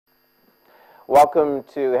Welcome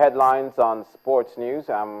to Headlines on Sports News.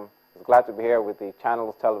 I'm glad to be here with the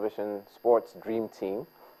Channels Television Sports Dream Team.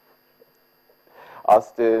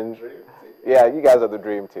 Austin. Dream team? Yeah, you guys are the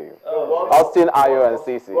Dream Team. Austin, Ayo, and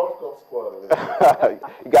Cece. World Cup squad.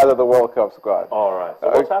 You guys are the World Cup squad. All right.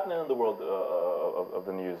 So what's happening in the world of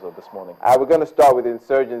the news of this morning? We're going to start with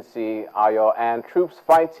insurgency, Ayo, and troops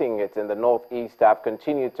fighting it in the northeast have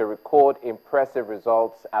continued to record impressive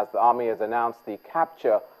results as the army has announced the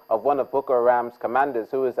capture of one of Boko Haram's commanders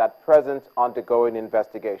who is at present undergoing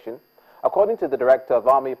investigation. According to the Director of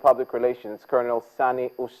Army Public Relations, Colonel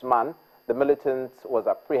Sani Usman, the militant was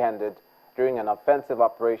apprehended during an offensive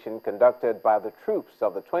operation conducted by the troops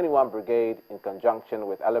of the 21 Brigade in conjunction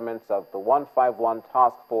with elements of the 151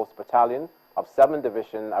 Task Force Battalion of 7th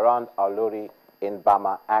Division around Alori in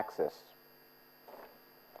Bama Axis.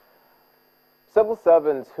 Civil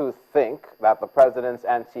servants who think that the president's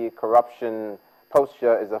anti-corruption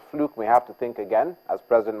posture is a fluke may have to think again, as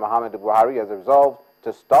President Muhammadu Buhari has resolved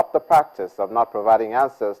to stop the practice of not providing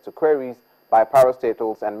answers to queries by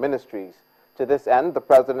parastatals and ministries. To this end, the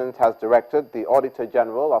President has directed the Auditor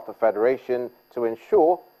General of the Federation to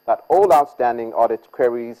ensure that all outstanding audit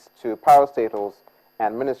queries to parastatals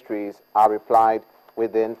and ministries are replied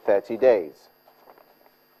within 30 days.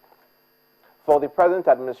 For the present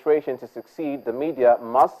administration to succeed, the media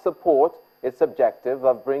must support its objective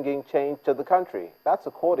of bringing change to the country. That's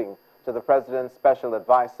according to the President's Special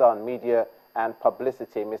Advisor on Media and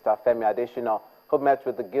Publicity, Mr. Femi Adesina, who met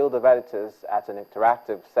with the Guild of Editors at an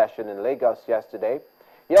interactive session in Lagos yesterday.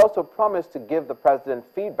 He also promised to give the President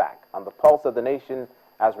feedback on the pulse of the nation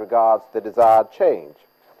as regards the desired change.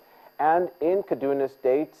 And in Kaduna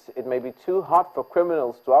State, it may be too hot for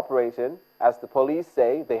criminals to operate in, as the police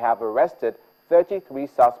say they have arrested 33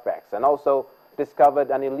 suspects and also discovered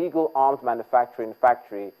an illegal arms manufacturing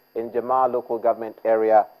factory in Jama local government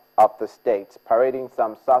area of the state. Parading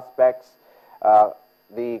some suspects,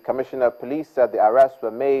 the Commissioner of Police said the arrests were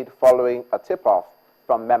made following a tip-off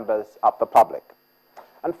from members of the public.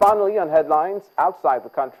 And finally, on headlines, outside the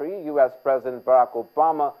country, U.S. President Barack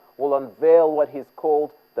Obama will unveil what he's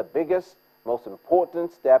called the biggest, most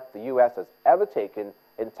important step the U.S. has ever taken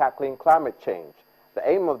in tackling climate change. The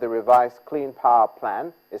aim of the revised Clean Power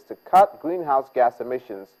Plan is to cut greenhouse gas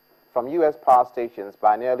emissions from U.S. power stations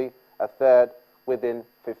by nearly a third within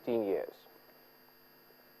 15 years.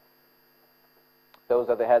 Those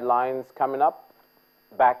are the headlines coming up.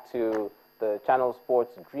 Back to the Channel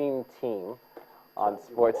Sports Dream Team on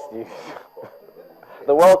Sports News.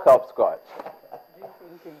 The World Cup squad.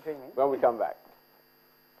 When we come back.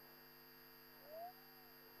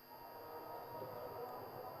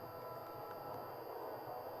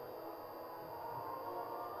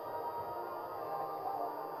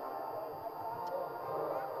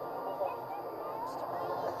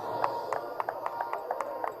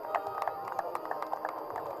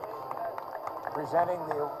 Presenting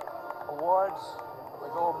the awards, the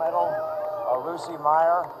gold medal, Lucy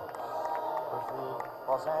Meyer with the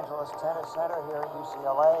Los Angeles Tennis Center here at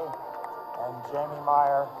UCLA, and Jamie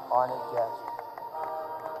Meyer, honored guest.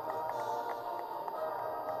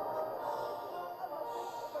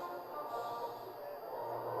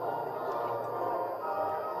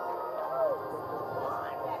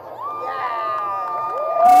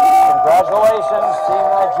 Congratulations, Team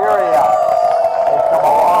Nigeria. They've come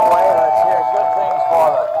a long way. Let's hear good things for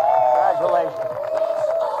them. Congratulations.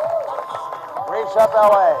 Reach up,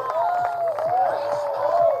 LA.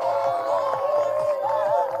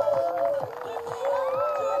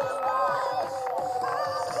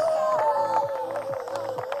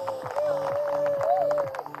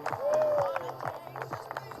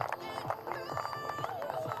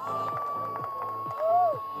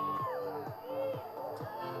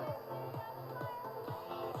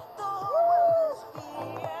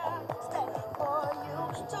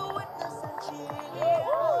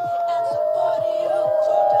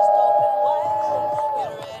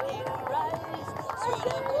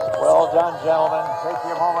 Well done, gentlemen. Take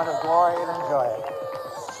your moment of glory and enjoy it.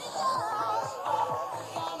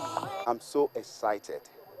 I'm so excited.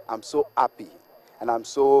 I'm so happy. And I'm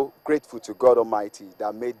so grateful to God Almighty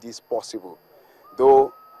that made this possible.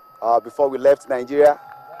 Though, before we left Nigeria,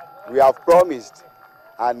 we have promised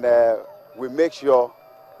and we make sure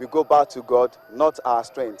we go back to God, not our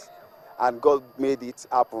strength. And God made it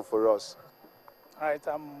happen for us. All right,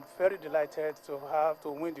 I'm very delighted to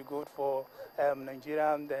win the gold for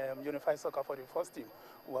Nigerian Unified Soccer for the first team.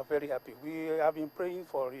 We are very happy. We have been praying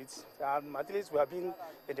for it. At least we have been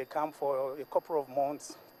in the camp for a couple of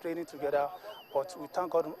months, training together. But we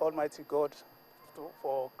thank God, Almighty God,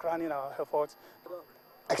 for crowning our efforts.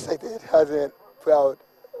 Excited, proud,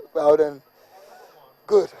 and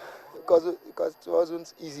Good, because it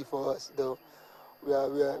wasn't easy for us, though. We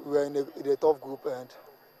are in a tough group, and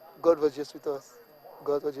God was just with us.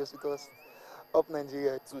 God was just with us. Up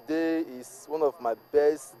Nigeria. Today is one of my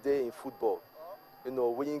best days in football. You know,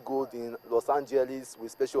 winning gold in Los Angeles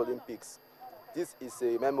with Special Olympics. This is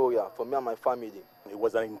a memorial for me and my family. It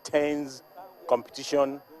was an intense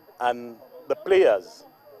competition, and the players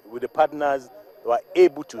with the partners were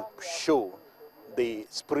able to show the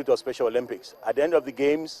spirit of Special Olympics. At the end of the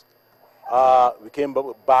games, we came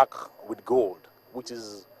back with gold, which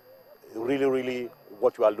is really, really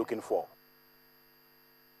what we are looking for.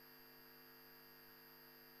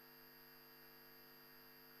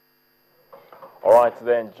 All right,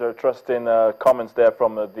 then, interesting comments there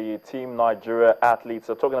from the Team Nigeria athletes.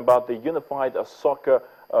 Talking about the unified soccer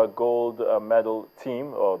gold medal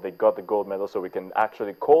team, or they got the gold medal, so we can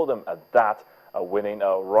actually call them at that, winning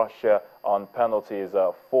Russia on penalties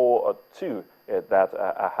 4-2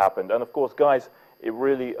 that happened. And of course, guys, it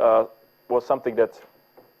really was something that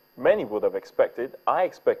many would have expected. I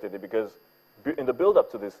expected it because in the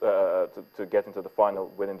build-up to this, to get into the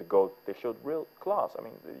final, winning the gold, they showed real class. I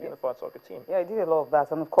mean, the unified soccer team. Yeah, I did a lot of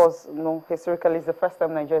that. And of course, you know, historically, it's the first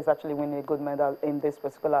time Nigeria is actually winning a gold medal in this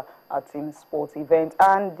particular team sports event.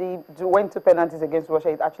 And they went to penalties against Russia.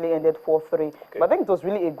 It actually ended 4-3. Okay. But I think it was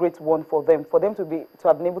really a great one for them to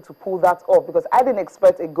have been able to pull that off, because I didn't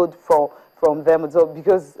expect a good from them, so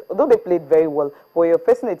because although they played very well, but you're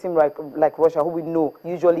facing a team like Russia, who we know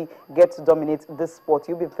usually get to dominate this sport,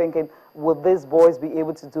 you'll be thinking, will these boys be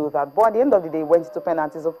able to do that? But at the end of the day, went to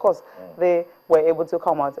penalties. Of course, they were able to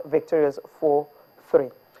come out victorious 4-3.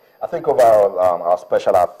 I think overall, our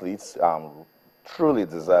special athletes truly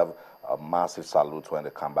deserve a massive salute when they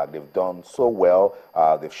come back. They've done so well.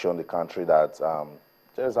 They've shown the country that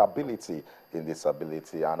there's ability in this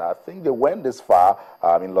ability, and I think they went this far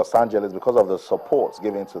in Los Angeles because of the support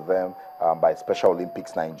given to them by Special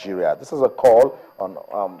Olympics Nigeria. This is a call on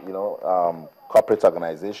corporate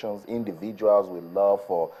organizations, individuals with love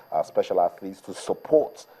for special athletes to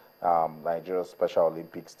support Nigeria's Special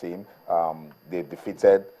Olympics team. They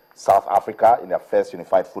defeated South Africa in their first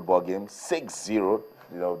unified football game 6-0.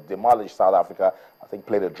 Demolished South Africa. I think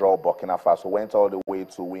played a draw. Burkina Faso went all the way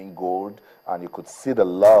to win gold, and you could see the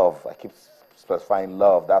love. I keep specifying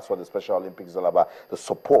love. That's what the Special Olympics is all about. The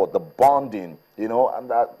support, the bonding, and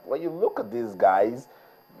that when you look at these guys,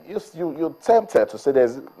 you're tempted to say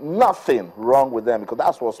there's nothing wrong with them, because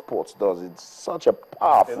that's what sports does. It's such a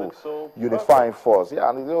powerful, unifying force. Yeah,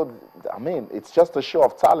 and I mean, it's just a show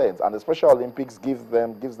of talent, and the Special Olympics gives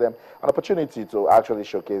them an opportunity to actually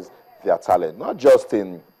showcase their talent, not just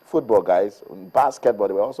in football, guys. In basketball,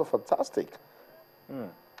 they were also fantastic.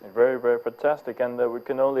 Very, very fantastic, and we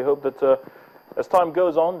can only hope that as time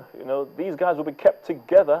goes on, these guys will be kept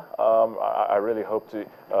together. I really hope to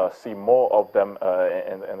see more of them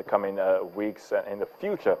in the coming weeks and in the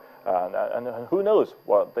future, and who knows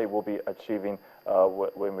what they will be achieving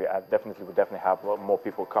when we definitely have more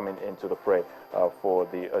people coming into the fray for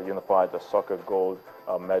the unified soccer gold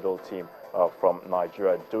medal team from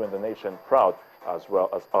Nigeria, doing the nation proud, as well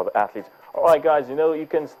as other athletes. All right, guys, you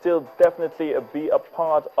can still definitely be a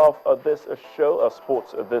part of this show,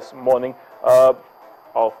 Sports This Morning.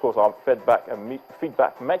 Of course, our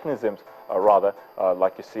feedback mechanisms,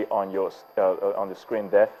 like you see on the screen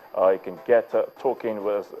there. You can get talking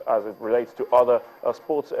as it relates to other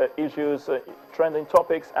sports issues, trending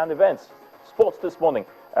topics, and events. Sports This Morning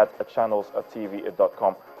at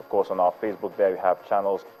channelstv.com. Of course, on our Facebook there, we have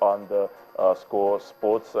channels on the Score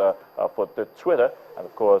Sports for the Twitter, and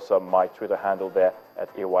of course my Twitter handle there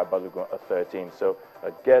at AYBalugun13. So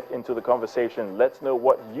get into the conversation. Let's know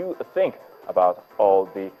what you think about all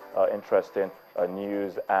the interesting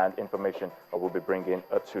news and information we'll be bringing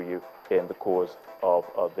to you in the course of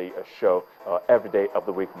the show every day of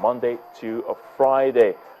the week, Monday to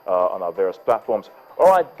Friday, on our various platforms. All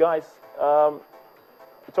right, guys.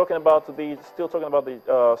 Still talking about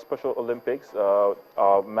the Special Olympics.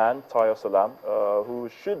 Our man Tayo Salam, who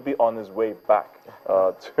should be on his way back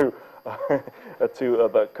to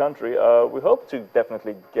the country. We hope to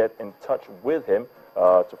definitely get in touch with him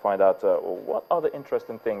to find out what other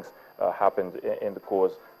interesting things happened in the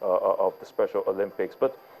course of the Special Olympics.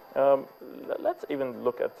 But let's even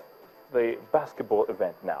look at the basketball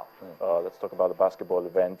event now. Let's talk about the basketball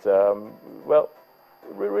event. Well,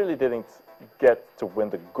 we really didn't get to win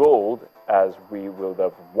the gold as we would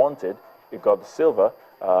have wanted. We got the silver,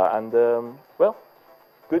 and well,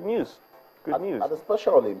 good news. Good news. At the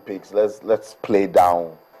Special Olympics, let's play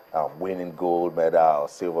down winning gold medal,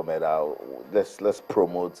 silver medal. Let's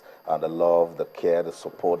promote the love, the care, the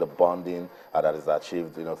support, the bonding that is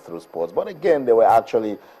achieved, through sports. But again, they were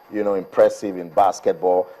actually, impressive in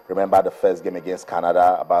basketball. Remember the first game against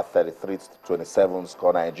Canada, about 33-27,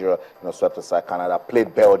 scored Nigeria, swept aside Canada,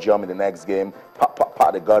 played Belgium in the next game,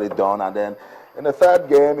 they got it done, and then in the third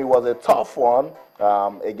game, it was a tough one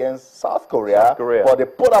against South Korea, but they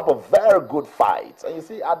put up a very good fight. And you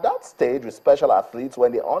see, at that stage with special athletes,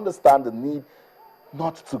 when they understand the need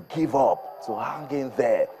not to give up, to hang in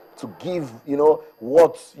there, to give,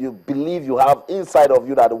 what you believe you have inside of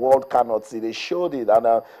you that the world cannot see. They showed it.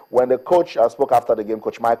 And when the coach spoke after the game,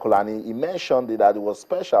 Coach Michael, and he mentioned that it was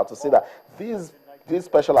special to see that these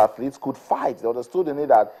special athletes could fight. They understood the need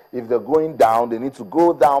that if they're going down, they need to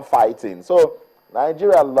go down fighting. So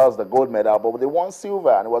Nigeria lost the gold medal, but they won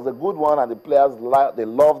silver, and it was a good one, and the players, they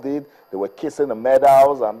loved it. They were kissing the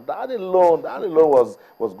medals, and that alone was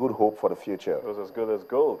good hope for the future. It was as good as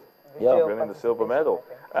gold. Yeah, winning the silver medal.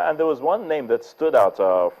 And there was one name that stood out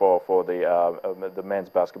for the men's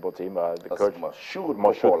basketball team, the coach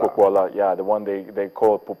Moshood Popola. Yeah, the one they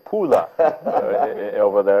call Popula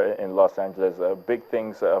over there in Los Angeles. Big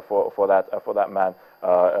things for that man.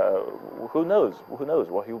 Who knows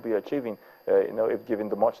what he'll be achieving, if given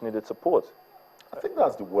the much needed support. I think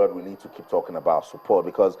that's the word we need to keep talking about, support,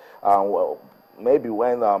 because maybe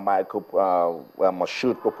when Moshood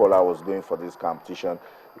Popola was going for this competition,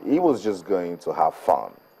 he was just going to have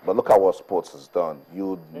fun. But look at what sports has done.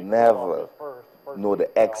 You'd never know the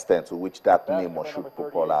extent to which that name Moshood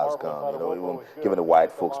Popola has gone. Even given the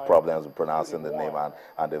white folks problems with pronouncing the name,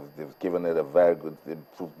 and they've given it a very good, they've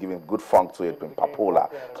given good funk to it in Popola.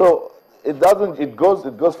 So it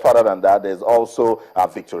goes further than that. There's also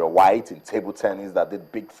Victoria White in table tennis that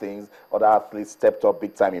did big things. Other athletes stepped up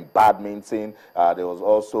big time in badminton. There was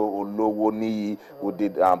also Olowoni who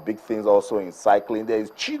did big things also in cycling. There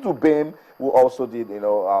is Chidubem who also did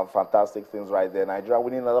fantastic things right there. Nigeria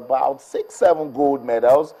winning about 6-7 gold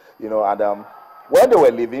medals. And when they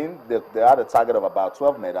were leaving, they had a target of about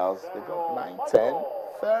 12 medals. They got 9, 10.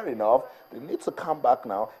 Fair enough. They need to come back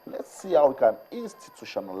now. Let's see how we can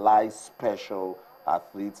institutionalize special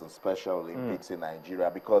athletes and Special Olympics in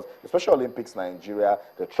Nigeria, because the Special Olympics Nigeria,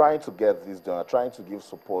 they're trying to get this done. They're trying to give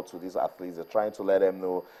support to these athletes. They're trying to let them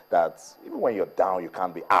know that even when you're down, you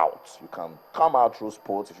can't be out. You can come out through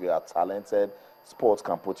sports. If you are talented, sports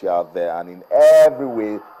can put you out there. And in every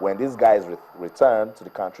way, when these guys return to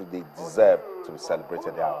the country, they deserve to be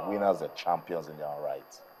celebrated. They are winners, they're champions in their own right.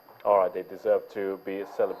 All right, they deserve to be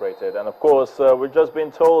celebrated. And of course, we've just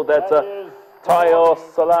been told that Tayo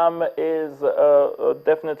Salam is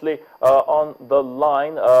definitely on the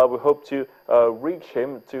line. We hope to reach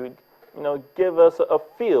him to, give us a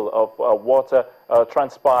feel of what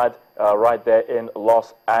transpired right there in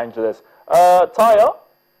Los Angeles. Tayo?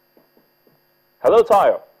 Hello,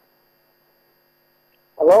 Tayo.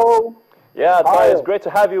 Hello. Yeah, Tayo, it's great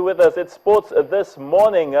to have you with us. It's Sports This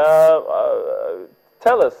Morning.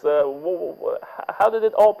 Tell us, how did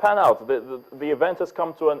it all pan out? The event has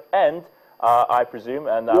come to an end, I presume,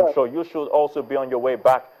 and I'm sure you should also be on your way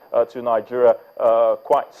back to Nigeria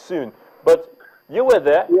quite soon. But you were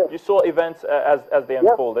there, you saw events as they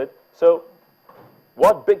unfolded. So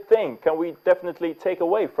what big thing can we definitely take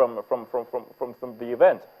away from the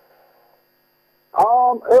event?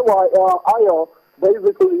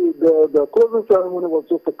 Basically, the closing ceremony was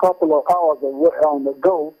just a couple of hours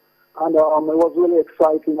ago. And it was really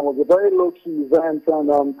exciting. It was a very low-key event, and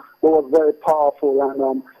it was very powerful.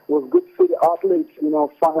 And it was good to see the athletes,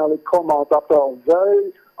 finally come out after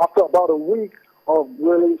about a week of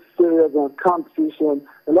really serious competition.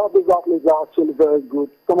 A lot of these athletes are actually very good.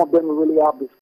 Some of them really have the